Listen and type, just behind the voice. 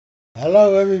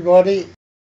Hello everybody.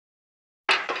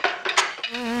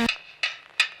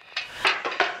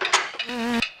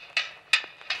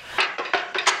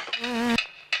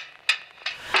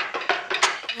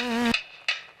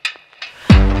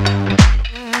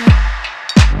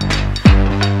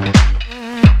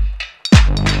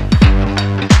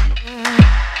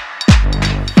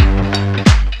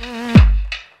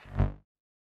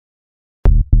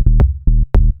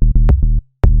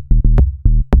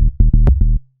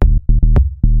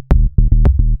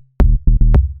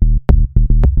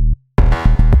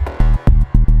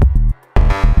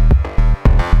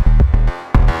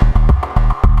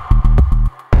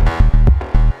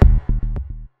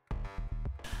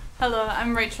 Hello,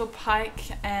 I'm Rachel Pike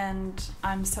and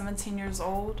I'm 17 years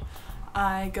old.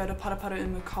 I go to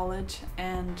Parapara College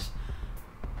and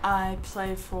I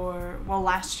play for,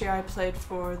 last year I played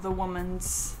for the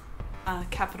women's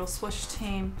Capital Swish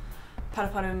team,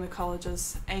 Parapara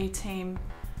College's A team,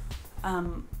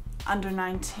 under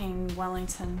 19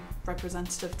 Wellington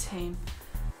representative team.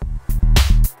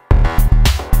 I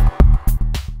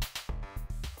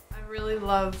really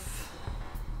love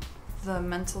the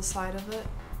mental side of it.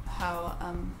 How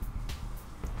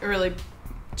it really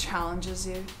challenges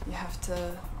you. You have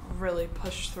to really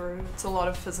push through. It's a lot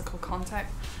of physical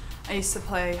contact. I used to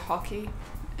play hockey,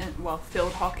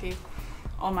 field hockey,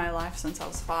 all my life since I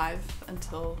was 5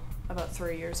 until about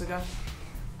 3 years ago.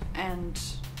 And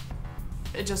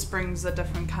it just brings a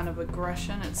different kind of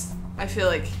aggression. I feel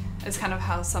like it's kind of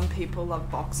how some people love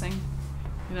boxing,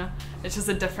 you know? It's just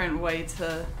a different way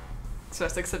to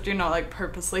express, except you're not like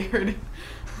purposely hurting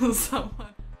someone.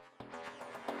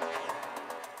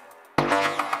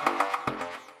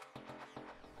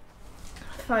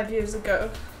 Five years ago,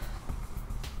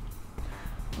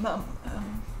 Mum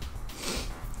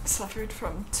suffered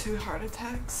from 2 heart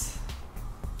attacks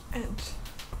and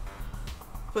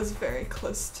was very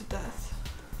close to death.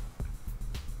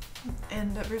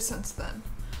 And ever since then,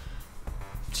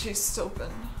 she's still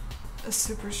been a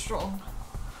super strong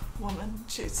woman.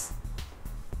 She's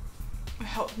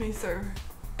helped me through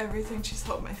everything. She's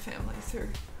helped my family through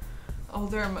all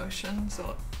their emotions,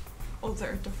 all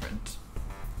their different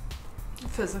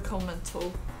physical,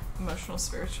 mental, emotional,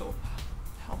 spiritual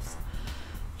health,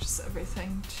 just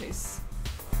everything. She's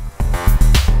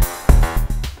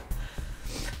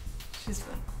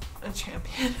been a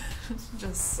champion.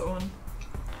 Just someone,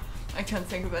 I can't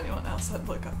think of anyone else I'd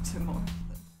look up to more.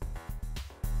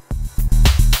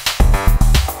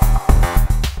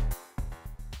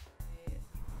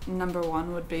 Number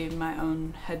one would be my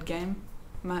own head game,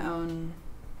 my own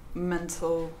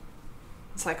mental,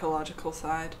 psychological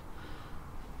side.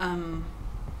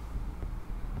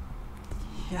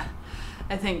 Yeah,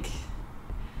 I think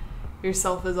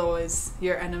yourself is always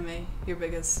your enemy, your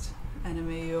biggest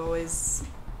enemy. You always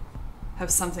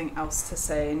have something else to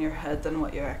say in your head than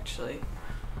what you're actually,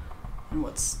 and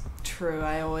what's true.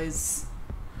 I always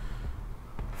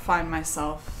find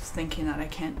myself thinking that I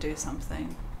can't do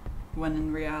something, when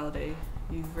in reality,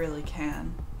 you really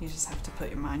can. You just have to put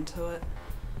your mind to it.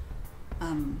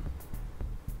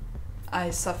 I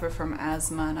suffer from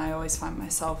asthma, and I always find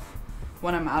myself,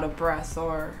 when I'm out of breath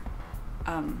or,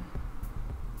 I'm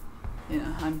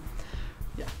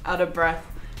out of breath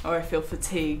or I feel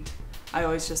fatigued, I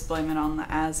always just blame it on the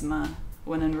asthma,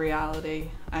 when in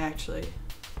reality, I actually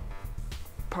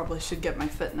probably should get my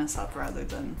fitness up rather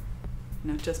than,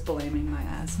 just blaming my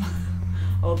asthma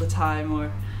all the time.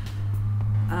 Or,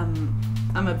 I'm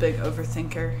a big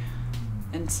overthinker,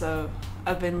 and so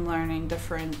I've been learning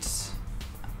different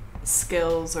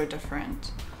skills or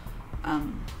different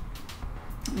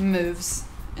moves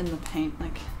in the paint,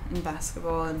 like in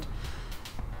basketball, and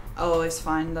I'll always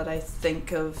find that I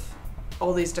think of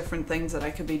all these different things that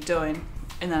I could be doing,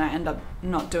 and then I end up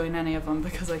not doing any of them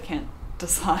because I can't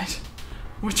decide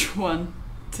which one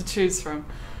to choose from.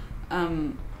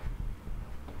 And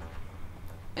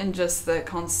just the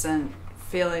constant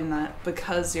feeling that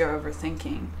because you're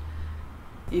overthinking,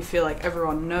 you feel like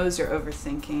everyone knows you're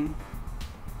overthinking,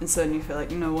 and so then you feel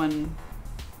like no one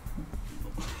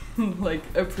like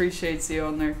appreciates you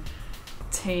on their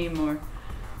team, or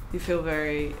you feel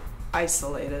very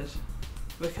isolated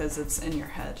because it's in your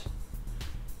head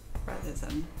rather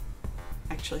than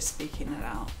actually speaking it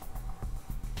out.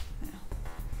 Yeah.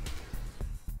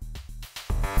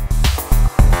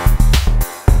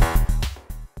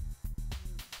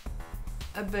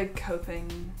 A big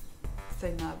coping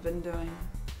thing that I've been doing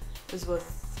is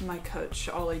with my coach,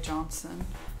 Ollie Johnson.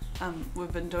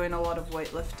 We've been doing a lot of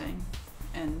weightlifting,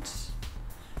 and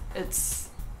it's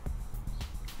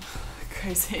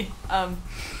crazy.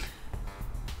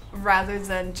 rather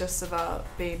than just about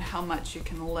being how much you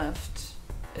can lift,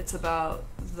 it's about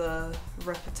the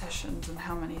repetitions and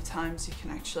how many times you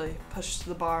can actually push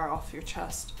the bar off your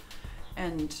chest,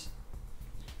 and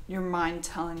your mind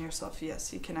telling yourself,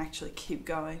 yes, you can actually keep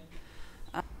going.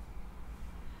 It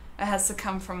has to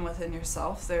come from within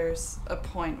yourself. There's a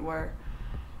point where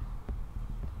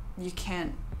you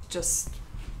can't just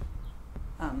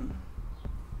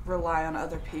rely on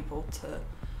other people to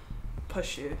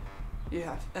push you. It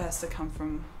has to come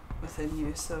from within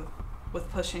you. So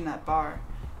with pushing that bar,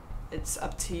 it's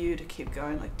up to you to keep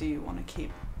going. Like, do you want to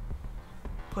keep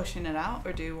pushing it out,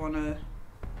 or do you want to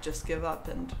just give up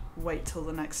and wait till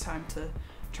the next time to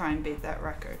try and beat that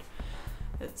record?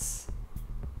 It's,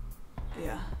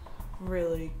 yeah,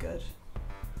 really good.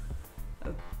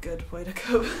 A good way to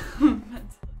go mentally.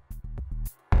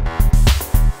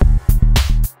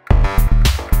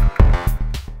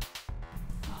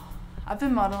 I've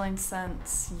been modeling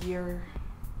since year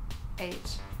 8,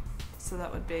 so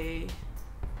that would be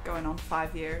going on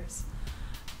 5 years.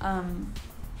 I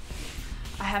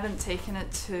haven't taken it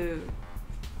to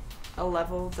a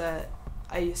level that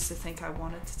I used to think I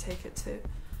wanted to take it to.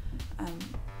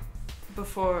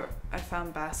 Before I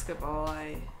found basketball,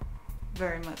 I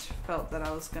very much felt that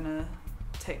I was gonna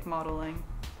take modeling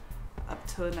up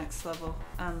to the next level.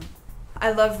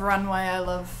 I love runway, I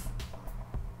love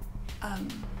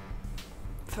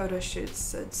photo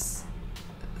shoots. It's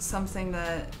something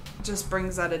that just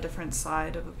brings out a different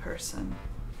side of a person.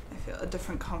 I feel a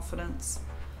different confidence.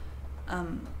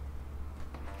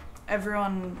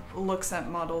 Everyone looks at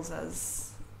models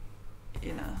as,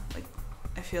 you know, like,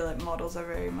 I feel like models are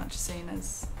very much seen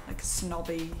as like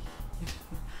snobby,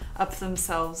 up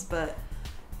themselves, but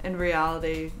in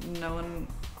reality, no one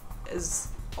is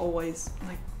always,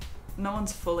 like, no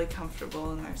one's fully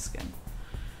comfortable in their skin.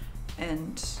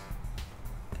 And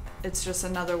it's just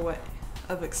another way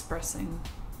of expressing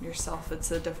yourself.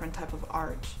 It's a different type of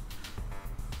art.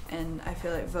 And I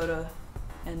feel like Voda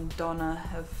and Donna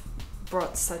have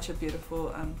brought such a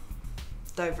beautiful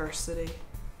diversity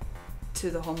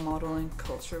to the whole modeling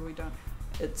culture.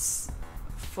 It's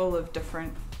full of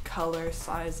different colors,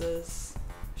 sizes,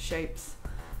 shapes,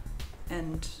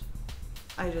 and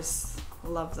I just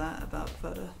love that about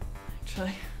Voda,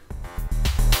 actually.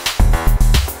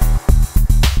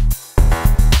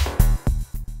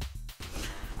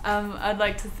 I'd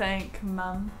like to thank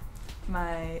Mum,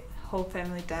 my whole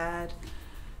family, Dad,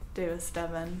 Davis,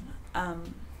 Devin,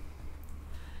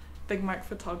 Big Mark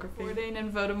Photography,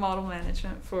 and Voda Model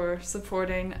Management for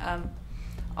supporting,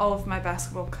 all of my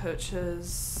basketball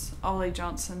coaches, Ollie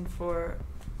Johnson for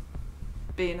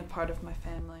being a part of my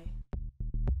family.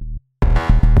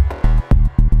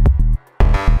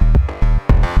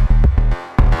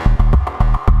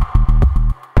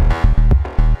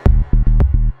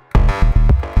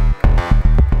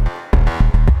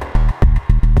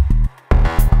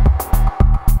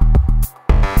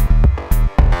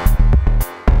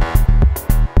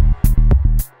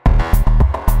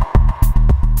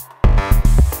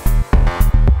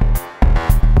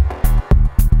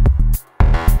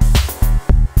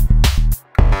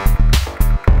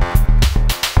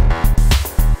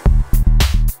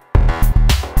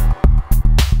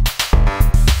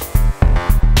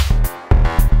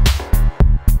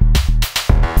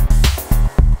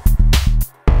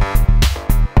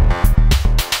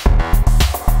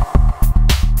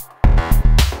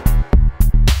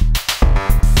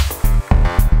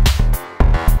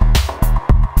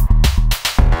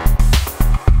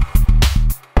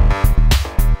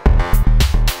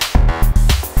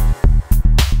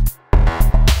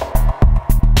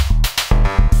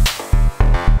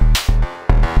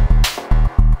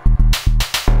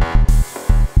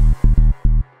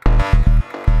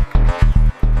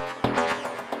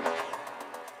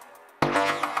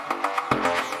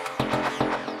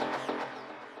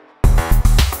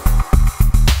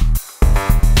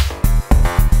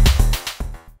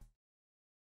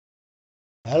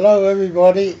 Hello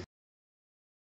everybody,